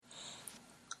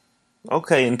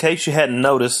Okay, in case you hadn't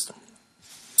noticed,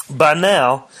 by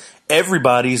now,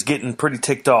 everybody's getting pretty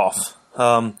ticked off.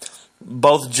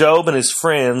 Both Job and his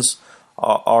friends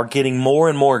are getting more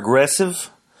and more aggressive.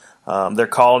 They're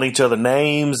calling each other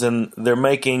names, and they're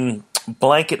making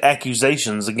blanket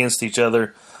accusations against each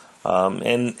other.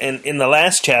 And in the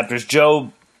last chapters,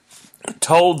 Job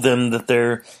told them that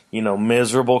they're,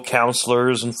 miserable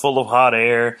counselors and full of hot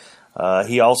air.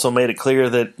 He also made it clear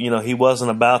that, he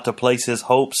wasn't about to place his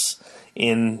hopes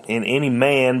in any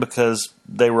man because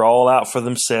they were all out for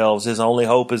themselves. His only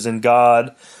hope is in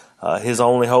God. His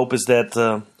only hope is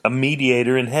that a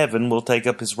mediator in heaven will take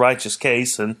up his righteous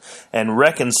case and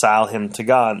reconcile him to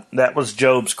God. That was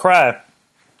Job's cry.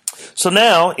 So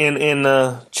now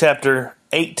in chapter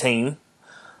 18,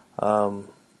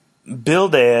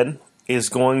 Bildad he's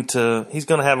going to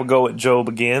have a go at Job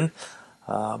again,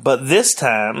 but this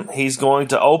time he's going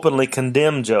to openly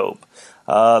condemn Job.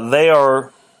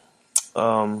 They're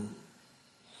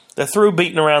through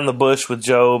beating around the bush with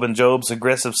Job and Job's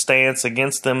aggressive stance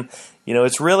against them.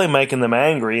 It's really making them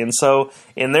angry. And so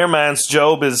in their minds,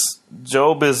 Job is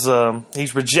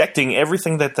he's rejecting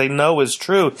everything that they know is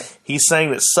true. He's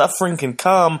saying that suffering can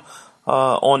come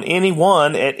on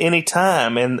anyone at any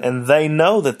time. And they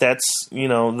know that that's,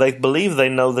 they believe they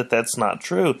know that that's not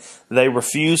true. They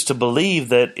refuse to believe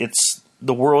that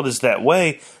the world is that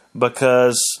way,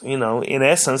 because, in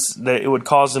essence, it would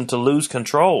cause them to lose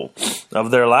control of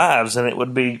their lives, and it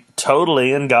would be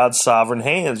totally in God's sovereign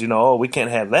hands. We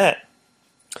can't have that.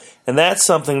 And that's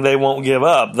something they won't give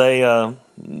up. They're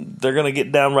going to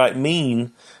get downright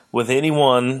mean with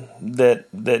anyone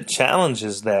that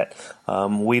challenges that.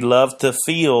 We love to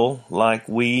feel like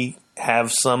we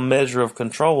have some measure of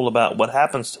control about what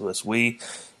happens to us. For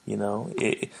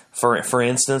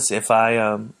instance, if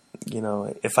I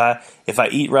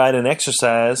eat right and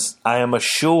exercise, I am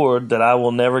assured that I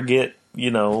will never get,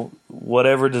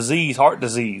 whatever disease, heart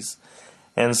disease.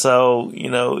 And so,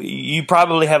 you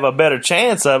probably have a better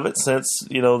chance of it since,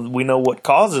 we know what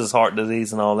causes heart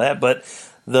disease and all that. But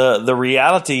the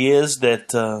reality is that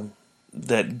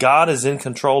God is in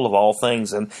control of all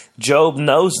things. And Job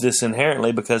knows this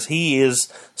inherently because he is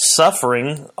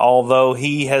suffering, although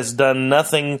he has done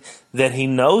nothing that he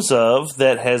knows of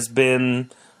that has been...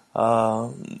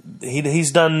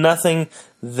 he's done nothing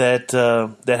that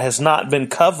has not been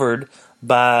covered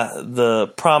by the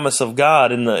promise of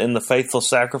God in the faithful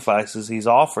sacrifices he's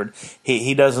offered.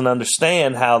 He doesn't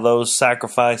understand how those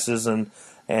sacrifices and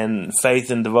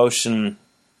faith and devotion,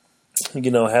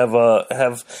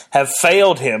 have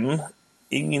failed him.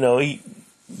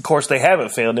 Of course, they haven't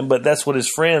failed him, but that's what his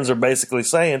friends are basically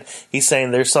saying. He's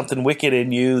saying there's something wicked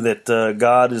in you that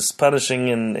God is punishing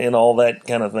and all that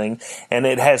kind of thing, and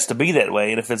it has to be that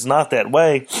way. And if it's not that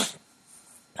way,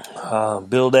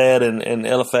 Bildad and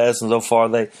Eliphaz and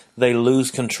Zophar, they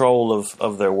lose control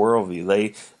of their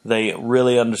worldview. They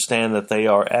really understand that they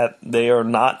are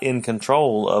not in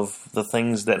control of the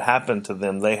things that happen to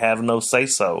them. They have no say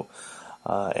so,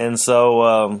 and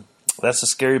so. That's a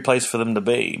scary place for them to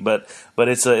be, but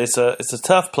it's a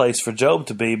tough place for Job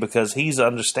to be because he's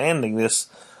understanding this,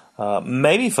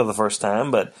 maybe for the first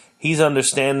time, but he's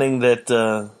understanding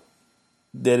that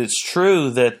it's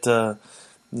true that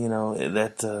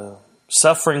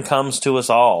suffering comes to us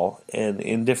all and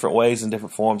in different ways and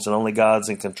different forms, and only God's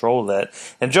in control of that.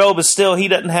 And Job he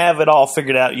doesn't have it all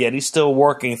figured out yet. He's still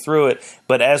working through it,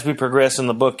 but as we progress in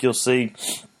the book, you'll see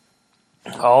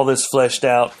all this fleshed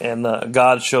out, and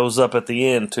God shows up at the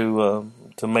end to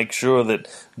make sure that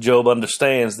Job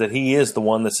understands that he is the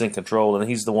one that's in control, and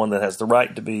he's the one that has the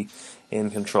right to be in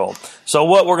control. So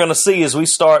what we're going to see as we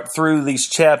start through these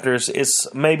chapters is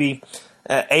maybe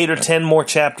 8 or 10 more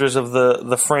chapters of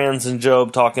the friends and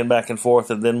Job talking back and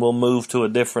forth, and then we'll move to a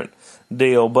different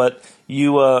deal. But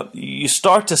you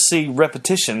start to see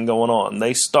repetition going on.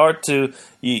 They start to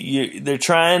they're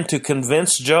trying to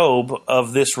convince Job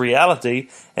of this reality,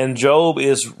 and Job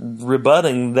is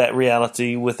rebutting that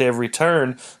reality with every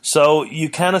turn. So you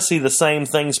kind of see the same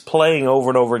things playing over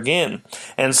and over again.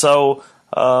 And so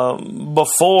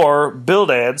before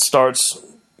Bildad starts,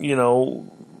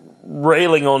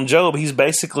 railing on Job, he's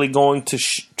basically going to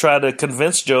try to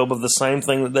convince Job of the same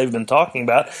thing that they've been talking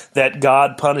about, that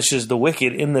God punishes the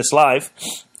wicked in this life,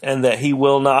 and that he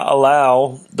will not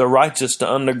allow the righteous to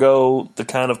undergo the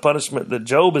kind of punishment that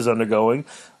Job is undergoing.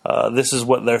 This is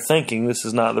what they're thinking. This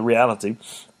is not the reality.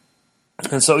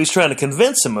 And so he's trying to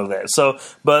convince him of that. So,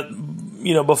 but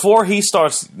before he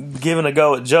starts giving a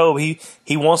go at Job, he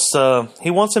wants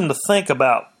him to think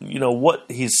about what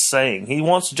he's saying. He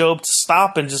wants Job to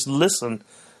stop and just listen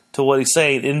to what he's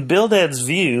saying. In Bildad's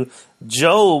view,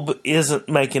 Job isn't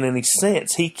making any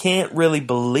sense. He can't really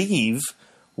believe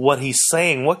what he's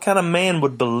saying. What kind of man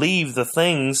would believe the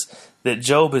things that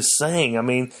Job is saying? I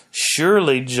mean,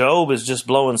 surely Job is just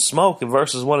blowing smoke. And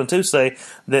verses 1 and 2 say,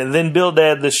 Then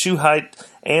Bildad the Shuhite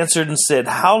answered and said,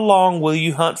 How long will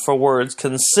you hunt for words?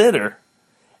 Consider,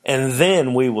 and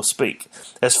then we will speak.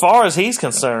 As far as he's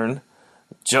concerned,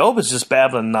 Job is just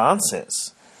babbling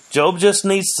nonsense. Job just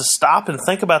needs to stop and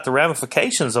think about the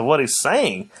ramifications of what he's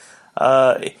saying.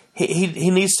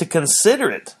 He needs to consider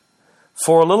it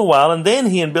for a little while, and then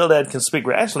he and Bildad can speak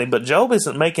rationally. But Job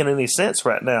isn't making any sense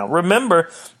right now.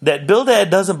 Remember that Bildad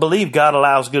doesn't believe God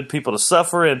allows good people to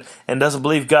suffer and doesn't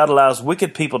believe God allows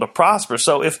wicked people to prosper.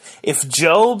 So if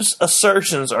Job's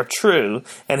assertions are true,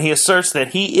 and he asserts that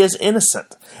he is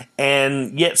innocent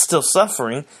and yet still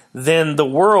suffering, then the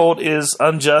world is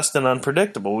unjust and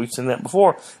unpredictable. We've seen that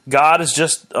before. God is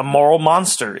just a moral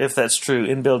monster, if that's true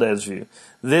in Bildad's view.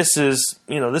 This is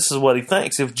what he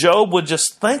thinks. If Job would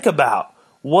just think about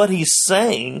what he's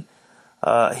saying,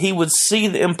 he would see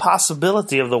the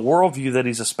impossibility of the worldview that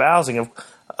he's espousing.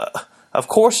 Of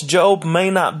course, Job may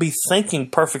not be thinking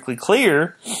perfectly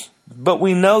clear, but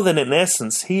we know that in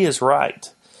essence, he is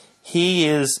right. He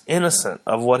is innocent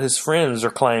of what his friends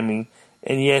are claiming,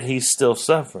 and yet he's still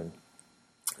suffering.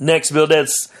 Next, Bildad,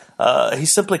 he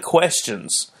simply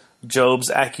questions Job's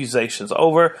accusations.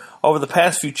 Over the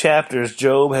past few chapters,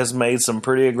 Job has made some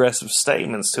pretty aggressive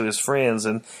statements to his friends,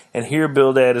 and here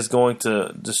Bildad is going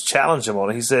to just challenge him on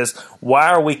it. He says, Why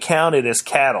are we counted as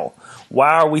cattle?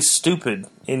 Why are we stupid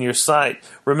in your sight?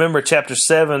 Remember chapter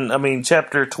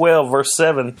 12, verse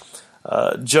 7,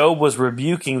 Job was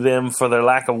rebuking them for their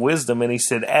lack of wisdom, and he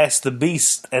said, Ask the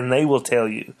beasts, and they will tell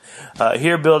you.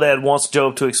 Here Bildad wants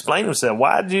Job to explain himself.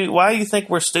 Why do you think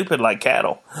we're stupid like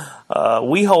cattle?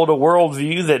 We hold a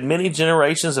worldview that many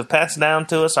generations have passed down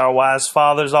to us. Our wise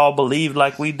fathers all believed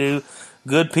like we do.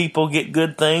 Good people get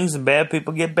good things, and bad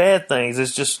people get bad things.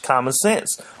 It's just common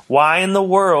sense. Why in the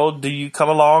world do you come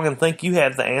along and think you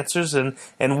have the answers, and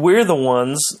we're the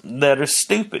ones that are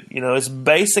stupid? It's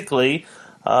basically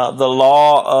the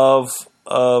law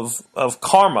of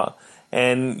karma.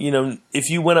 And, if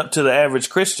you went up to the average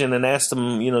Christian and asked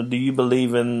them, do you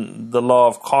believe in the law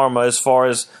of karma as far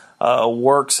as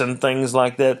works and things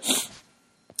like that,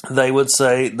 they would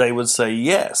say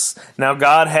yes. Now,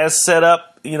 God has set up,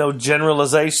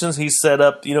 generalizations. He's set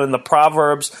up, in the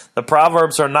Proverbs. The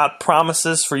Proverbs are not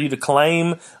promises for you to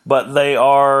claim, but they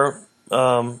are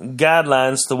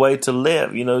guidelines, the way to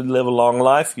live. You live a long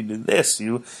life. You do this.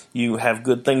 You have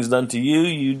good things done to you.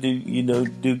 You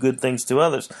do good things to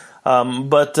others.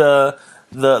 But the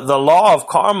law of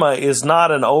karma is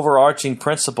not an overarching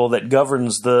principle that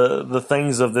governs the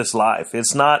things of this life.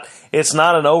 It's not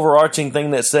an overarching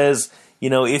thing that says,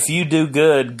 if you do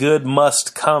good, good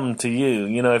must come to you.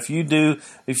 If you do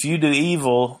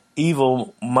evil,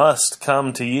 evil must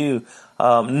come to you.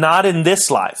 Not in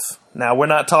this life. Now, we're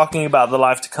not talking about the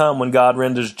life to come when God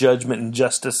renders judgment and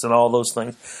justice and all those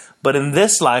things. But in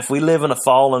this life, we live in a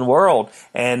fallen world.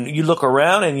 And you look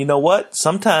around and you know what?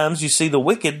 Sometimes you see the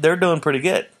wicked, they're doing pretty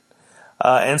good.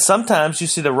 And sometimes you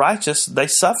see the righteous, they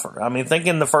suffer. I mean, think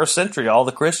in the first century, all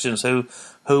the Christians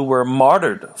who were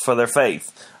martyred for their faith,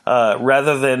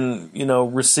 rather than,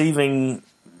 receiving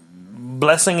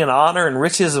blessing and honor and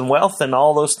riches and wealth and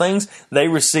all those things, they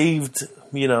received,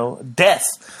 death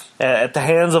at the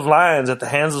hands of lions, at the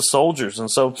hands of soldiers. And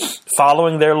so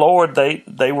following their Lord,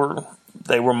 they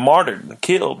were martyred and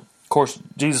killed. Of course,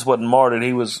 Jesus wasn't martyred.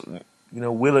 He was,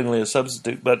 willingly a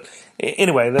substitute. But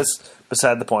anyway, that's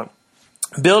beside the point.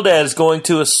 Bildad is going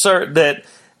to assert that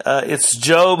it's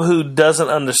Job who doesn't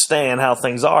understand how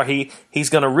things are. He's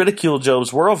going to ridicule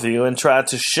Job's worldview and try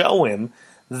to show him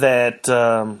that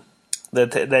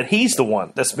that he's the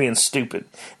one that's being stupid.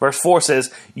 Verse 4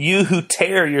 says, You who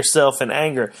tear yourself in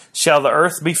anger, shall the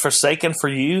earth be forsaken for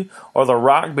you, or the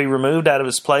rock be removed out of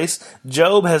its place?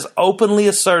 Job has openly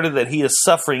asserted that he is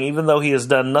suffering even though he has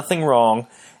done nothing wrong,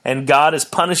 and God is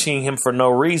punishing him for no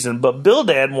reason. But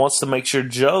Bildad wants to make sure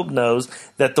Job knows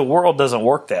that the world doesn't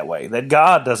work that way, that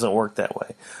God doesn't work that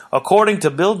way. According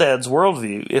to Bildad's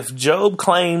worldview, if Job's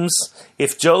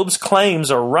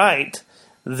claims are right,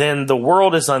 then the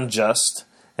world is unjust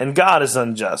and God is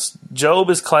unjust. Job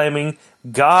is claiming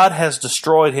God has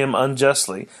destroyed him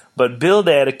unjustly, but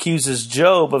Bildad accuses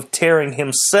Job of tearing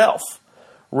himself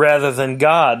rather than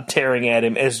God tearing at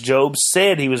him, as Job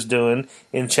said he was doing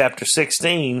in chapter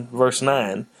 16, verse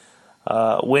 9.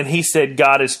 When he said,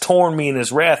 God has torn me in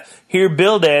his wrath, here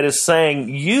Bildad is saying,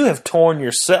 you have torn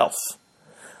yourself.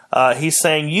 He's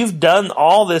saying, you've done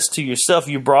all this to yourself.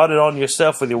 You brought it on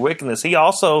yourself with your wickedness. He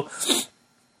also,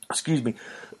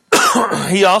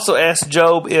 he also asked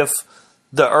Job if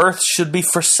the earth should be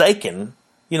forsaken,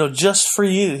 just for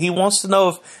you. He wants to know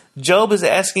if Job is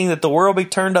asking that the world be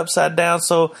turned upside down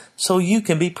so you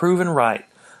can be proven right.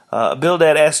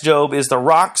 Bildad asked Job, is the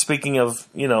rock, speaking of,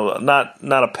 not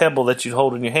a pebble that you'd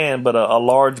hold in your hand, but a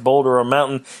large boulder or a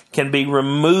mountain, can be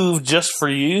removed just for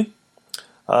you?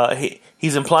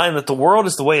 He's implying that the world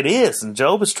is the way it is, and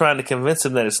Job is trying to convince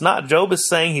him that it's not. Job is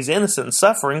saying he's innocent and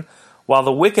suffering, while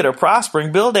the wicked are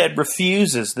prospering. Bildad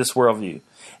refuses this worldview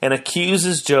and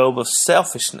accuses Job of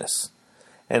selfishness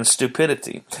and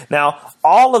stupidity. Now,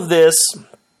 all of this,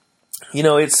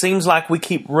 it seems like we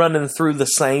keep running through the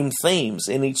same themes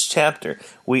in each chapter.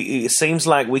 It seems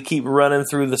like we keep running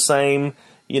through the same,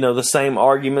 the same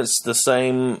arguments, the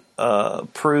same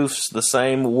proofs, the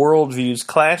same worldviews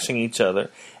clashing each other.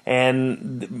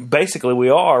 And basically we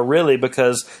are, really,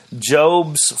 because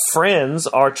Job's friends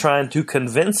are trying to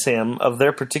convince him of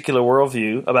their particular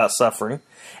worldview about suffering,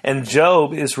 and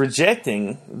Job is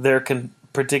rejecting their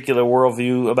particular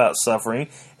worldview about suffering,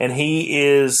 and he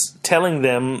is telling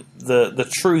them the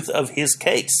truth of his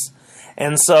case.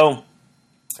 And so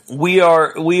we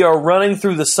are running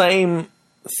through the same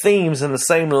themes and the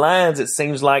same lines, it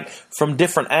seems like, from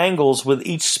different angles with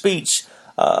each speech,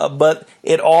 but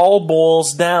it all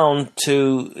boils down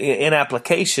to, in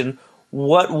application,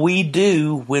 what we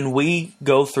do when we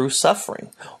go through suffering,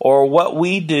 or what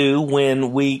we do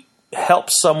when we help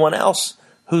someone else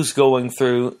who's going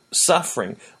through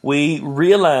suffering. We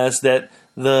realize that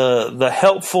the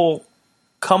helpful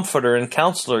comforter and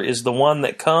counselor is the one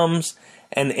that comes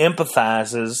and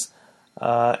empathizes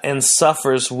and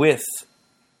suffers with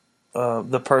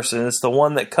the person. It's the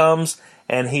one that comes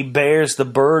and he bears the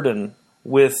burden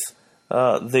with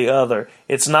the other.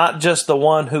 It's not just the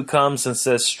one who comes and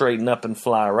says, straighten up and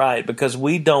fly right, because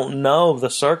we don't know the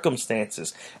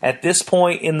circumstances. At this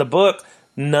point in the book,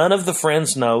 none of the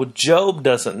friends know. Job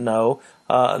doesn't know.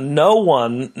 No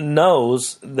one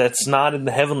knows that's not in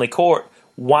the heavenly court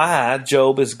why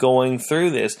Job is going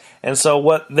through this. And so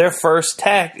what their first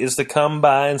tact is to come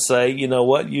by and say, you know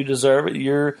what, you deserve it.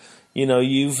 You've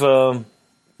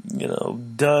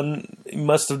done, you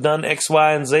must have done X,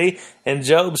 Y, and Z. And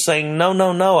Job's saying,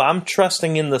 no, I'm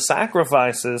trusting in the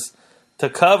sacrifices to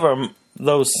cover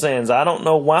those sins. I don't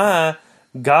know why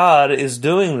God is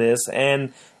doing this.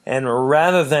 And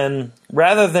rather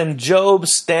than Job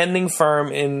standing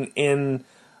firm in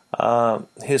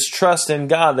his trust in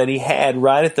God that he had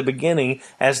right at the beginning,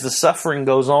 as the suffering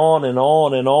goes on and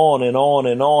on and on and on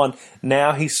and on,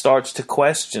 now he starts to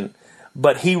question.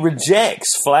 But he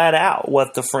rejects flat out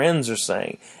what the friends are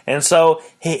saying. And so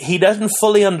he doesn't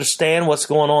fully understand what's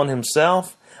going on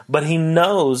himself, but he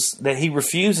knows that he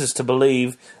refuses to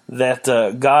believe that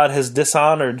God has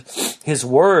dishonored his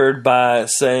word by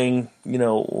saying,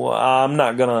 I'm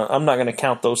not gonna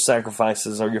count those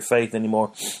sacrifices or your faith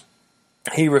anymore.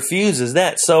 He refuses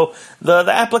that. So the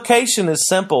application is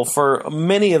simple for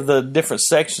many of the different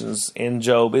sections in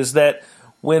Job, is that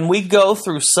when we go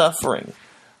through suffering,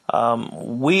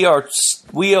 we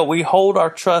hold our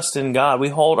trust in God. We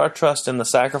hold our trust in the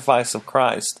sacrifice of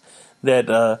Christ,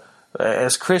 that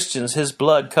as Christians, His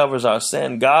blood covers our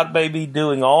sin. God may be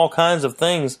doing all kinds of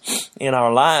things in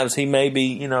our lives. He may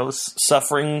be,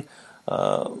 suffering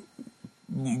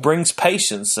brings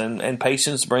patience, and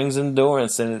patience brings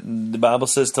endurance. And the Bible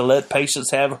says to let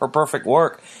patience have her perfect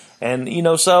work. And,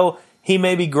 so He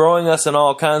may be growing us in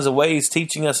all kinds of ways,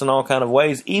 teaching us in all kinds of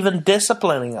ways, even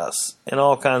disciplining us in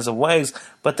all kinds of ways.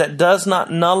 But that does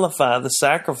not nullify the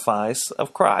sacrifice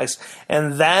of Christ.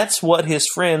 And that's what His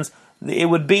friends... It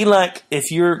would be like if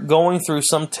you're going through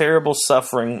some terrible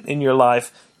suffering in your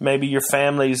life. Maybe your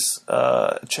family's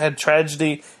had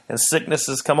tragedy and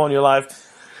sicknesses come on your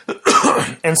life.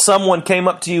 And someone came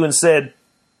up to you and said,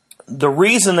 the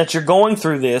reason that you're going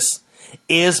through this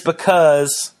is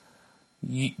because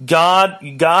God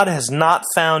has not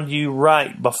found you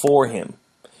right before Him.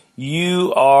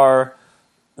 You are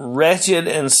wretched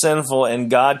and sinful, and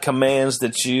God commands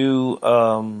that you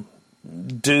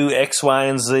do X, Y,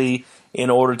 and Z in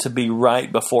order to be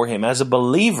right before Him. As a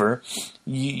believer,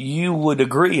 you would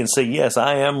agree and say, yes,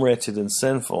 I am wretched and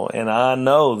sinful, and I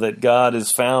know that God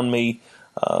has found me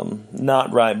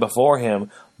not right before Him,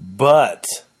 but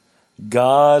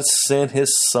God sent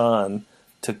His Son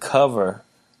to cover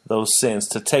those sins,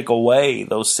 to take away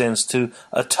those sins, to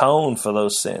atone for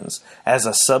those sins as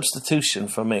a substitution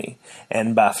for me.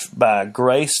 And by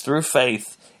grace through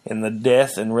faith in the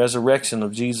death and resurrection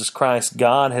of Jesus Christ,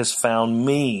 God has found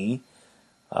me,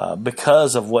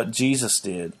 because of what Jesus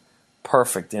did,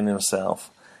 perfect in himself.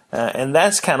 And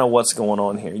that's kind of what's going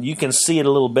on here. You can see it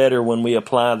a little better when we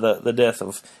apply the death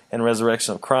of and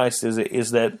resurrection of Christ,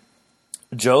 is that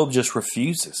Job just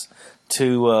refuses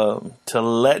to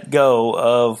let go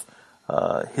of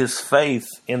his faith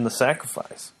in the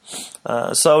sacrifice.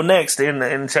 So next,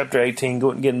 in chapter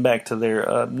 18, getting back to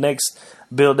there, next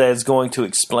Bildad's going to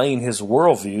explain his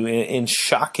worldview in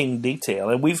shocking detail.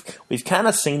 And we've kind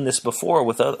of seen this before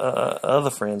with other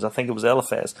friends. I think it was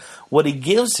Eliphaz. What he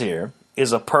gives here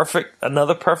is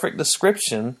another perfect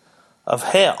description of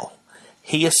hell.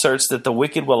 He asserts that the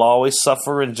wicked will always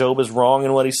suffer, and Job is wrong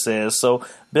in what he says. So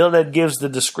Bildad gives the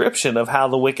description of how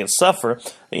the wicked suffer.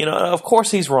 Of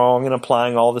course he's wrong in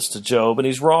applying all this to Job, and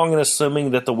he's wrong in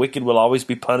assuming that the wicked will always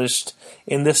be punished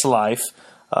in this life.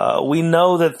 We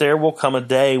know that there will come a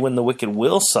day when the wicked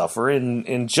will suffer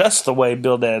in just the way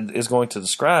Bildad is going to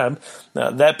describe.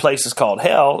 That place is called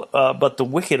hell, but the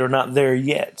wicked are not there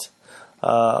yet.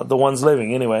 The ones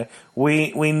living, anyway.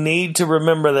 We need to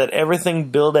remember that everything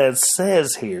Bildad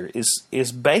says here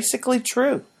is basically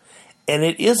true. And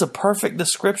it is a perfect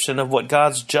description of what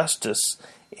God's justice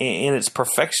in its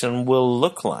perfection will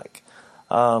look like.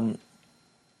 But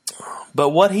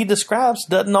what he describes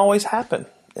doesn't always happen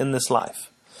in this life.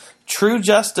 True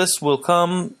justice will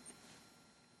come,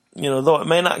 though it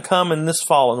may not come in this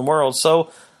fallen world.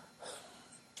 So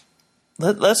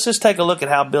let's just take a look at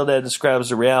how Bildad describes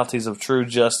the realities of true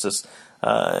justice.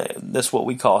 That's what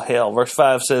we call hell. Verse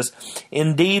 5 says,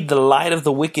 "Indeed, the light of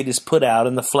the wicked is put out,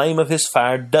 and the flame of his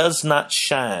fire does not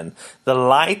shine. The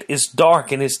light is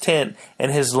dark in his tent,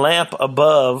 and his lamp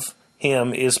above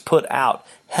him is put out.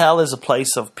 Hell is a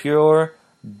place of pure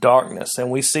darkness." And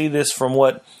we see this from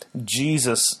what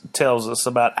Jesus tells us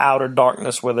about outer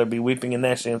darkness, where there be weeping and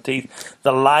gnashing of teeth.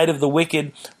 The light of the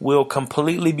wicked will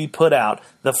completely be put out.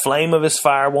 The flame of his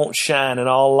fire won't shine, and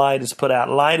all light is put out.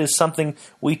 Light is something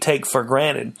we take for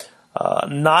granted.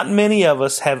 Not many of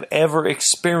us have ever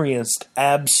experienced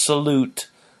absolute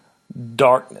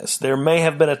darkness. There may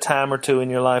have been a time or two in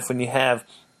your life when you have,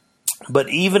 but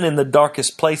even in the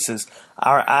darkest places,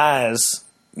 our eyes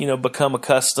become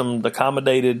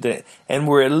accommodated, and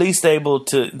we're at least able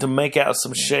to make out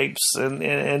some shapes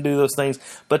and do those things.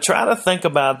 But try to think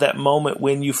about that moment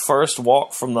when you first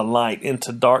walk from the light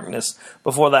into darkness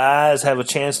before the eyes have a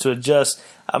chance to adjust.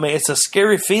 It's a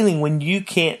scary feeling when you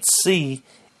can't see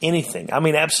anything.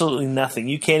 Absolutely nothing.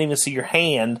 You can't even see your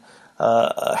hand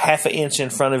half an inch in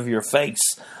front of your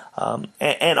face.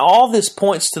 And all this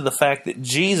points to the fact that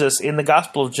Jesus, in the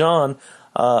Gospel of John,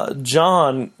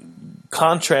 John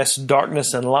contrasts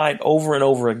darkness and light over and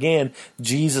over again.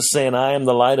 Jesus saying, "I am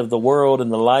the light of the world,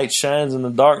 and the light shines in the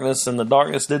darkness, and the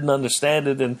darkness didn't understand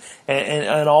it,"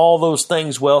 and all those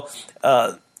things. Well,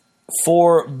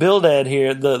 for Bildad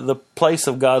here, the place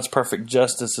of God's perfect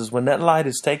justice is when that light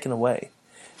is taken away,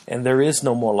 and there is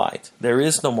no more light. There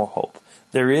is no more hope.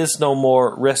 There is no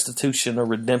more restitution or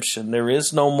redemption. There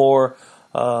is no more.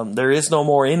 There is no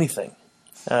more anything.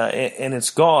 And it's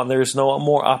gone. There's no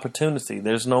more opportunity.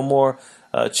 There's no more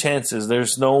chances.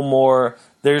 There's no more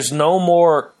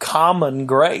common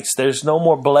grace. There's no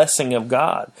more blessing of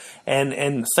God.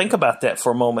 And think about that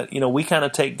for a moment. We kind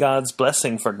of take God's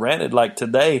blessing for granted. Like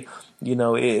today,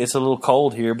 it's a little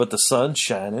cold here, but the sun's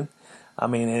shining.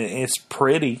 It's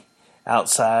pretty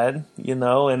outside,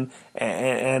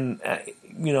 and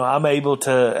I'm able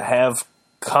to have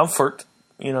comfort,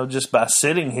 just by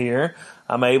sitting here.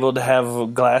 I'm able to have a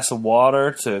glass of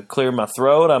water to clear my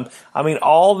throat.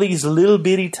 All these little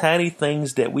bitty tiny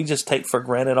things that we just take for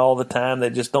granted all the time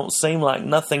that just don't seem like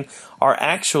nothing are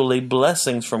actually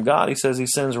blessings from God. He says he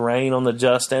sends rain on the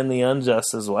just and the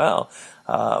unjust as well.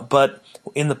 But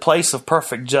in the place of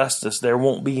perfect justice, there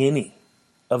won't be any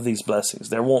of these blessings.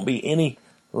 There won't be any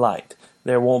light.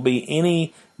 There won't be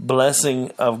any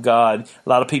blessing of God. A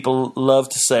lot of people love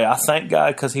to say, "I thank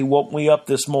God because He woke me up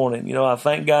this morning." I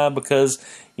thank God because,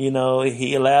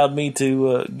 He allowed me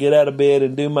to get out of bed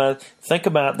and do my... Think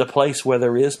about the place where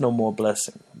there is no more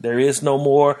blessing. There is no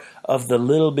more of the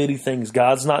little bitty things.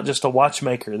 God's not just a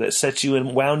watchmaker that sets you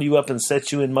and wound you up and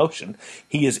sets you in motion.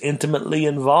 He is intimately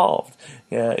involved.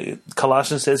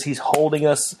 Colossians says He's holding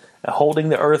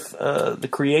the earth, the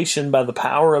creation, by the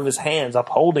power of His hands,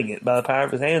 upholding it by the power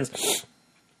of His hands.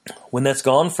 When that's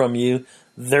gone from you,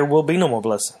 there will be no more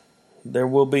blessing. There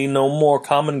will be no more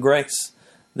common grace.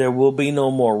 There will be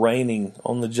no more raining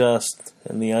on the just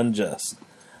and the unjust.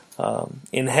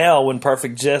 In hell, when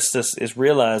perfect justice is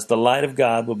realized, the light of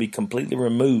God will be completely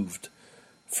removed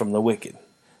from the wicked.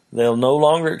 They'll no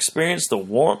longer experience the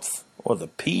warmth or the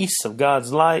peace of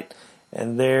God's light,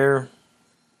 and there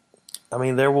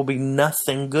will be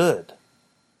nothing good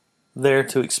there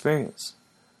to experience.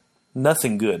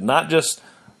 Nothing good. Not just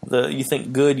you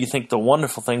think good, you think the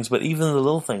wonderful things, but even the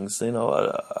little things.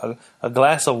 A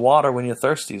glass of water when you're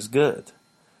thirsty is good.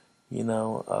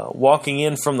 Walking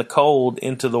in from the cold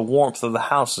into the warmth of the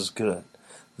house is good.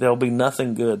 There'll be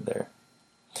nothing good there.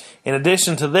 In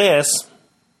addition to this,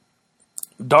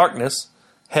 darkness,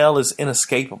 hell is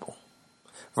inescapable.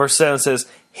 Verse 7 says,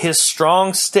 his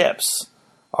strong steps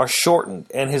are shortened,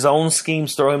 and his own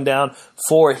schemes throw him down,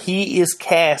 for he is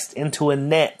cast into a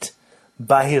net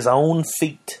by his own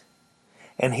feet,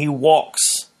 and he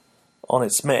walks on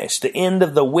its mesh. The end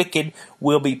of the wicked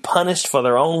will be punished for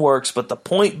their own works, but the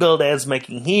point Bildad's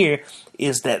making here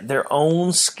is that their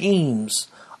own schemes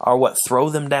are what throw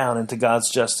them down into God's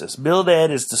justice.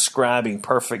 Bildad is describing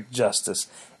perfect justice.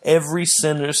 Every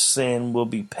sinner's sin will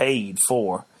be paid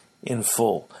for in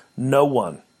full. No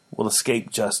one will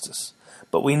escape justice.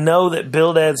 But we know that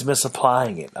Bildad's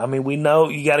misapplying it. I mean, we know,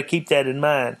 you got to keep that in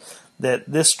mind, that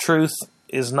this truth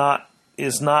is not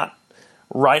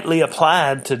rightly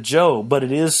applied to Job, but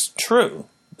it is true.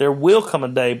 There will come a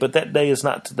day, but that day is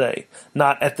not today.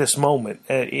 Not at this moment,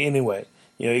 anyway.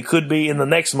 It could be in the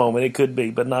next moment, it could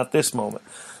be, but not this moment.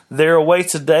 There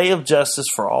awaits a day of justice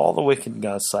for all the wicked in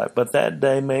God's sight, but that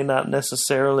day may not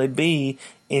necessarily be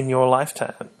in your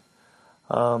lifetime.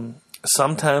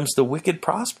 Sometimes the wicked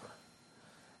prosper,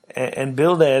 and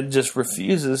Bildad just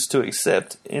refuses to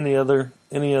accept any other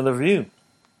view.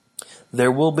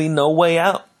 There will be no way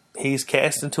out. He's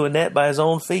cast into a net by his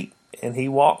own feet, and he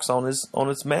walks on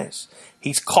its mesh.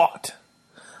 He's caught.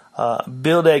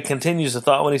 Bildad continues the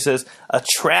thought when he says, a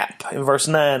trap, in verse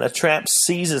 9, a trap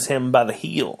seizes him by the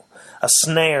heel. A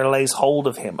snare lays hold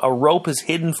of him. A rope is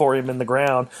hidden for him in the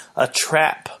ground. A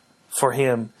trap for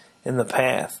him in the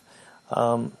path.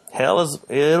 Hell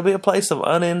it'll be a place of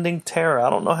unending terror. I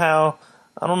don't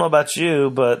know about you,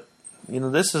 but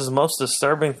this is the most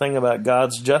disturbing thing about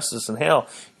God's justice in hell.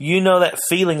 That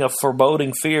feeling of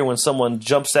foreboding fear when someone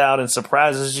jumps out and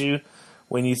surprises you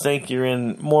when you think you're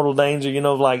in mortal danger.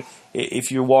 Like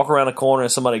if you walk around a corner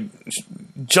and somebody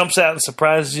jumps out and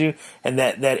surprises you, and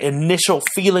that initial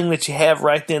feeling that you have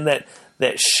right then,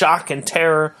 that shock and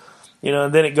terror,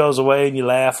 and then it goes away and you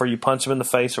laugh or you punch them in the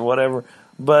face or whatever.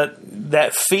 But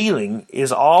that feeling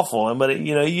is awful, but it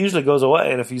usually goes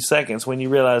away in a few seconds when you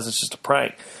realize it's just a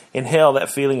prank. In hell, that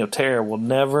feeling of terror will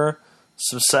never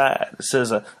subside. It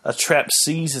says a trap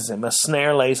seizes him, a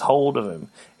snare lays hold of him,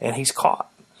 and he's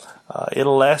caught.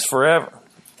 It'll last forever,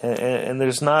 and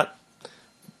there's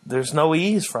no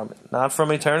ease from it, not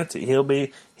from eternity. He'll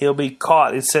be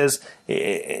caught. It says,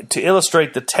 to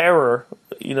illustrate the terror,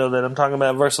 that I'm talking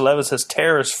about, verse 11 says,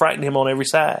 terrors frighten him on every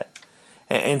side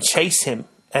and chase him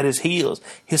at his heels.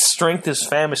 His strength is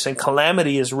famished, and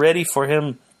calamity is ready for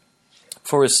him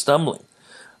for his stumbling.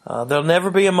 There'll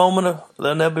never be a moment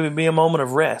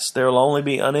of rest. There will only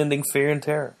be unending fear and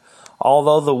terror.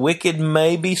 Although the wicked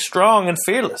may be strong and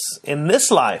fearless in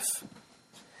this life,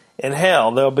 in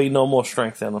hell there'll be no more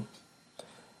strength in them.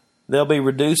 They'll be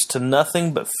reduced to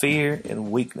nothing but fear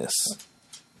and weakness.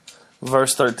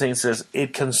 Verse 13 says,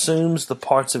 it consumes the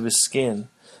parts of his skin.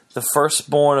 The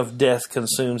firstborn of death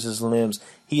consumes his limbs.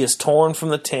 He is torn from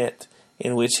the tent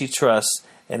in which he trusts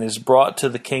and is brought to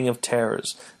the king of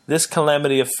terrors. This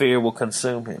calamity of fear will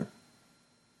consume him.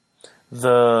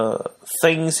 The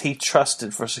things he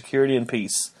trusted for security and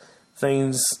peace,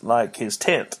 things like his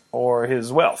tent or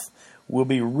his wealth, will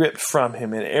be ripped from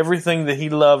him, and everything that he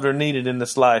loved or needed in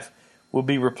this life will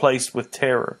be replaced with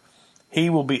terror. He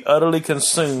will be utterly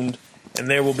consumed, and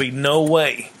there will be no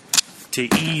way to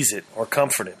ease it or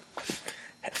comfort him.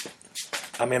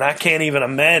 I mean, I can't even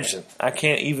imagine. I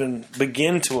can't even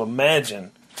begin to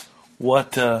imagine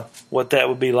what that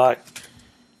would be like.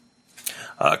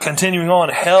 Continuing on,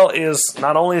 hell is,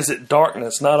 not only is it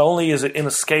darkness, not only is it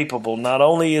inescapable, not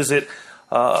only is it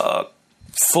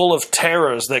full of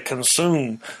terrors that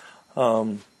consume,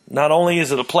 not only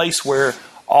is it a place where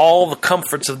all the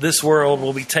comforts of this world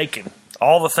will be taken,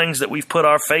 all the things that we've put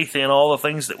our faith in, all the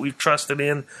things that we've trusted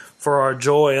in for our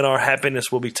joy and our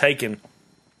happiness will be taken.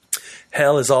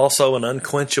 Hell is also an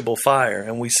unquenchable fire,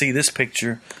 and we see this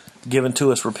picture given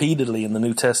to us repeatedly in the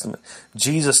New Testament.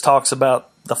 Jesus talks about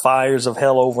the fires of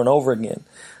hell over and over again.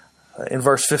 In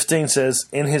verse 15 says,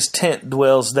 in his tent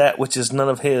dwells that which is none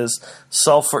of his.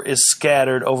 Sulfur is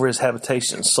scattered over his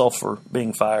habitation, sulfur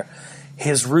being fire.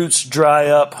 His roots dry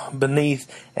up beneath,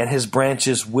 and his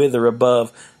branches wither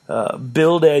above.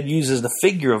 Bildad uses the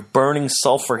figure of burning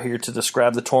sulfur here to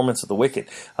describe the torments of the wicked.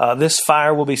 This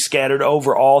fire will be scattered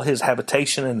over all his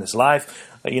habitation in his life.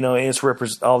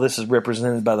 All this is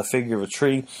represented by the figure of a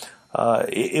tree.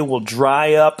 It will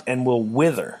dry up and will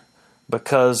wither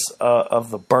because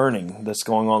of the burning that's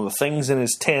going on. The things in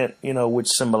his tent, which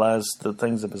symbolize the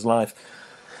things of his life,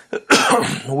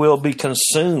 will be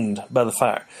consumed by the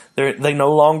fire. They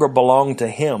no longer belong to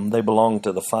him. They belong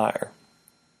to the fire.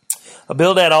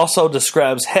 Bildad also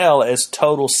describes hell as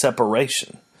total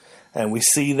separation. And we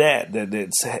see that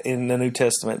it's in the New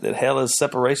Testament, that hell is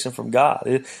separation from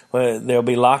God. They'll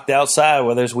be locked outside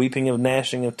where there's weeping and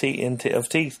gnashing of teeth.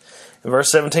 In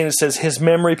verse 17 it says, his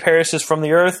memory perishes from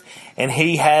the earth, and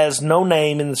he has no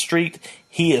name in the street.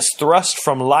 He is thrust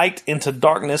from light into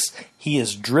darkness. He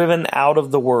is driven out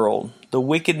of the world. The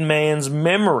wicked man's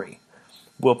memory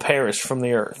will perish from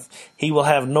the earth. He will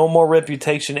have no more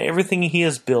reputation. Everything he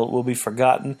has built will be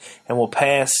forgotten and will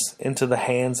pass into the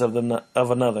hands of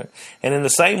another. And in the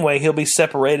same way, he'll be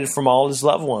separated from all his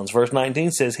loved ones. Verse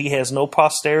 19 says, he has no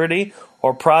posterity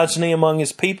or progeny among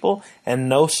his people, and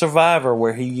no survivor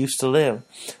where he used to live.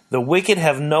 The wicked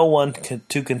have no one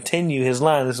to continue his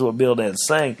line. This is what Bildad's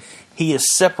saying. He is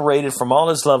separated from all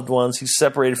his loved ones. He's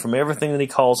separated from everything that he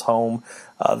calls home.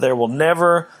 There will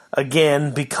never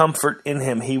again be comfort in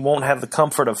him. He won't have the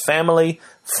comfort of family,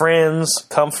 friends,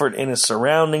 comfort in his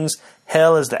surroundings.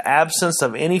 Hell is the absence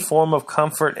of any form of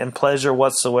comfort and pleasure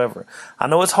whatsoever. I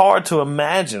know it's hard to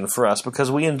imagine for us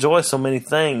because we enjoy so many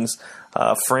things.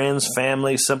 Friends,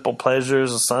 family, simple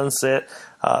pleasures, a sunset.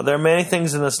 There are many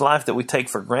things in this life that we take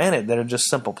for granted that are just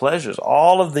simple pleasures.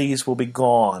 All of these will be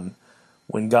gone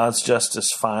when God's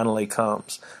justice finally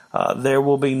comes. There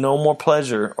will be no more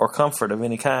pleasure or comfort of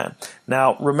any kind.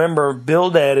 Now, remember,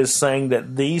 Bildad is saying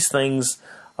that these things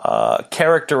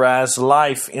characterize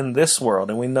life in this world,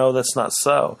 and we know that's not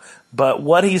so. But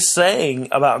what he's saying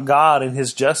about God and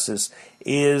his justice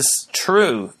is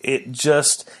true. It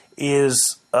just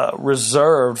is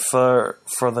reserved for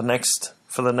the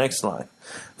next life.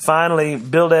 Finally,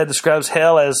 Bildad describes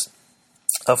hell as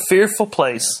a fearful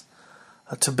place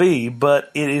to be,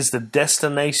 but it is the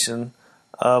destination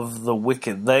of the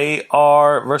wicked.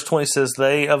 Verse 20 says,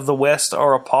 they of the west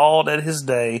are appalled at his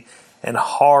day, and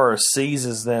horror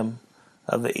seizes them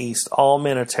of the east. All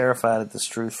men are terrified at this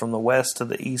truth. From the west to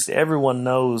the east, everyone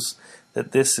knows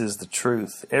that this is the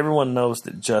truth. Everyone knows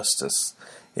that justice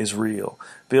is real.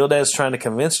 Bildad's trying to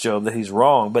convince Job that he's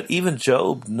wrong, but even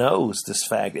Job knows this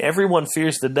fact. Everyone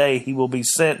fears the day he will be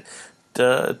sent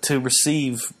to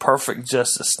receive perfect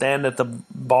justice, stand at the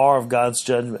bar of God's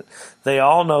judgment. They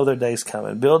all know their day's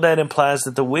coming. Bildad implies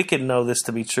that the wicked know this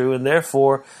to be true, and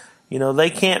therefore, they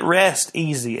can't rest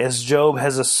easy, as Job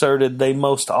has asserted they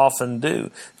most often do.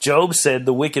 Job said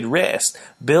the wicked rest.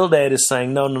 Bildad is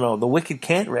saying, no, the wicked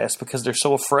can't rest because they're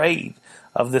so afraid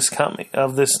of this coming,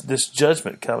 of this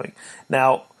judgment coming.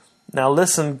 Now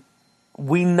listen,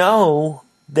 we know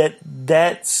that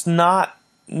that's not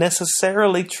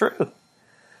necessarily true.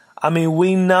 I mean,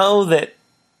 we know that,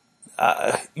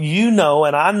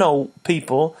 and I know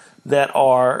people that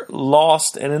are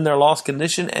lost and in their lost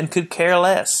condition and could care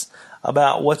less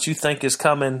about what you think is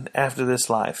coming after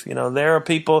this life. There are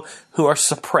people who are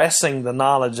suppressing the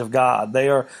knowledge of God. They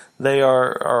are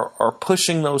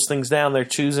pushing those things down. They're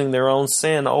choosing their own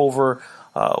sin over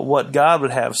what God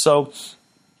would have. So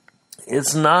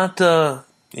it's not,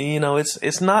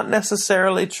 it's not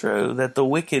necessarily true that the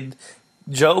wicked.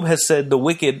 Job has said the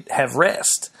wicked have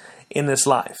rest in this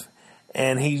life.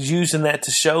 And he's using that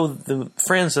to show the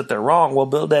friends that they're wrong. Well,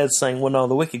 Bildad's saying, well, no,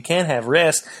 the wicked can't have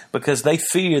rest because they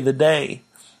fear the day,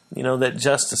 that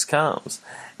justice comes.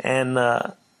 And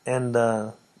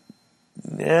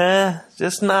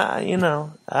just not,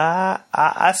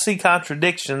 I see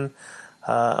contradiction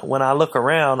when I look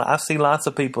around. I see lots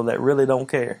of people that really don't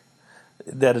care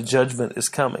that a judgment is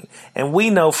coming. And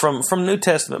we know from New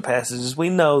Testament passages, we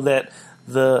know that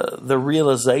the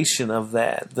realization of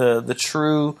that, the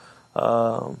true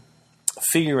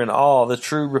fear and awe, the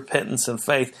true repentance and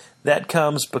faith, that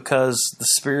comes because the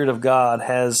Spirit of God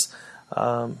has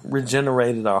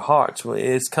regenerated our hearts.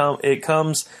 It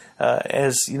comes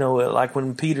as, like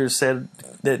when Peter said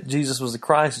that Jesus was the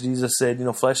Christ, Jesus said,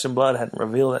 flesh and blood hadn't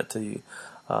revealed that to you,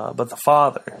 but the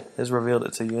Father has revealed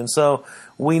it to you. And so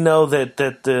we know that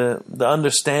the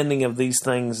understanding of these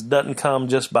things doesn't come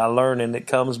just by learning, it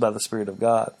comes by the Spirit of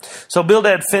God. So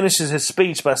Bildad finishes his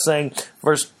speech by saying,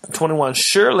 verse 21,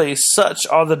 surely such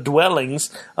are the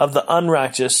dwellings of the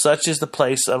unrighteous, such is the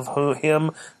place of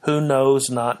him who knows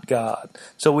not God.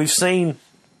 So we've seen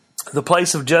the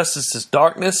place of justice is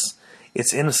darkness,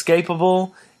 it's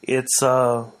inescapable, it's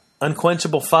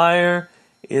unquenchable fire,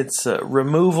 it's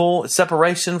removal,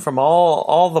 separation from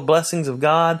all the blessings of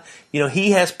God.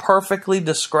 He has perfectly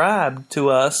described to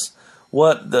us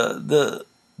what the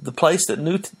place that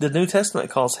the New Testament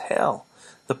calls hell.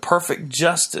 the perfect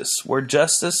justice, where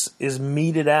justice is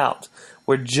meted out,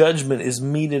 where judgment is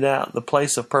meted out, the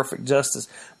place of perfect justice.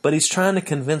 But he's trying to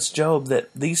convince Job that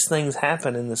these things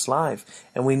happen in this life,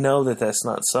 and we know that that's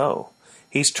not so.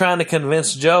 He's trying to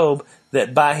convince Job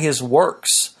that by his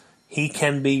works, he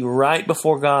can be right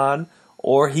before God,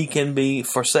 or he can be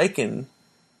forsaken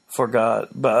for God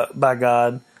by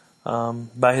God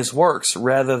by his works,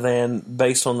 rather than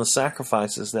based on the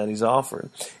sacrifices that he's offered.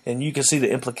 And you can see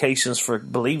the implications for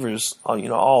believers,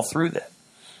 all through that.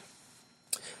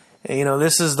 And,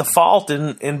 this is the fault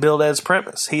in Bildad's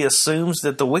premise. He assumes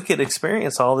that the wicked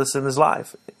experience all this in this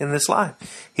life.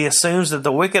 He assumes that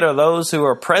the wicked are those who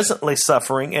are presently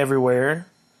suffering everywhere,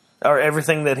 or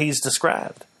everything that he's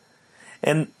described.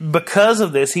 And because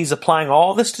of this, he's applying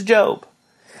all this to Job.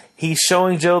 He's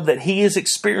showing Job that he is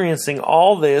experiencing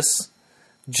all this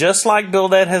just like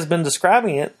Bildad has been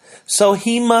describing it, so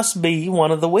he must be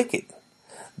one of the wicked.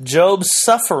 Job's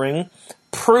suffering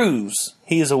proves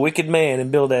he is a wicked man in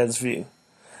Bildad's view.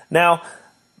 Now,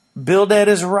 Bildad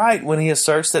is right when he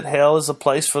asserts that hell is a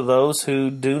place for those who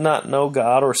do not know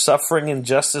God, or suffering and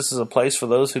injustice is a place for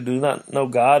those who do not know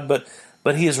God, but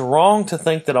he is wrong to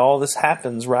think that all this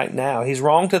happens right now. He's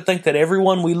wrong to think that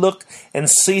everyone we look and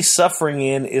see suffering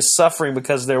in is suffering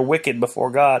because they're wicked before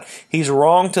God. He's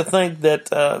wrong to think that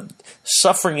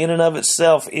suffering in and of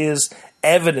itself is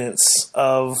evidence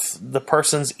of the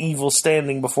person's evil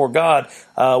standing before God.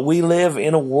 We live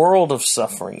in a world of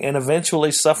suffering, and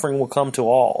eventually suffering will come to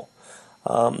all.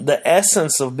 The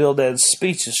essence of Bildad's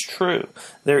speech is true.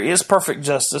 There is perfect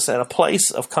justice and a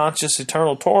place of conscious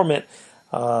eternal torment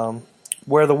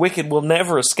where the wicked will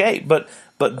never escape. But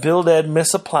Bildad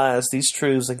misapplies these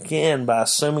truths again by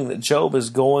assuming that Job is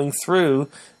going through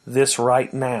this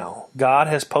right now. God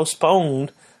has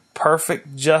postponed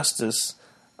perfect justice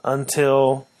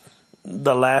until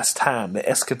the last time, the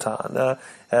eschaton.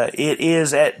 It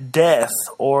is at death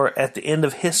or at the end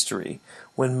of history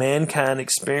when mankind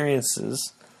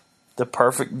experiences the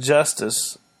perfect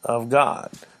justice of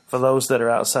God for those that are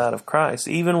outside of Christ.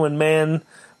 Even when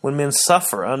men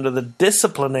suffer under the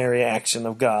disciplinary action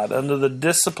of God, under the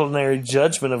disciplinary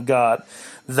judgment of God,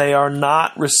 they are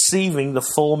not receiving the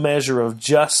full measure of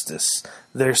justice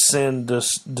their sin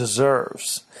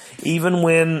deserves. Even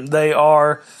when they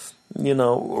are,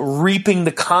 reaping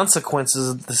the consequences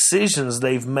of decisions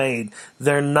they've made,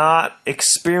 they're not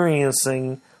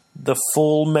experiencing the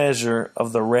full measure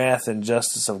of the wrath and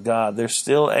justice of God. They're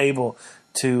still able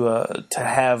to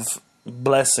have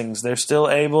blessings. They're still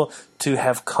able to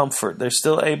have comfort. They're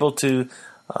still able to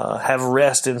have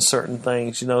rest in certain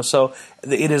things, so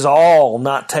it is all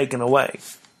not taken away.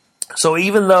 So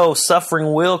even though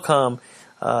suffering will come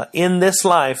in this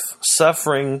life,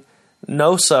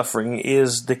 no suffering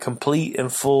is the complete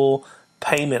and full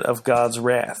payment of God's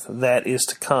wrath that is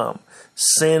to come.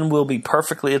 Sin will be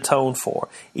perfectly atoned for.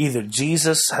 Either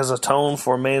Jesus has atoned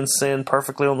for man's sin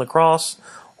perfectly on the cross,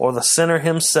 or the sinner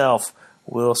himself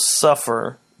will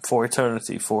suffer for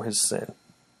eternity for his sin.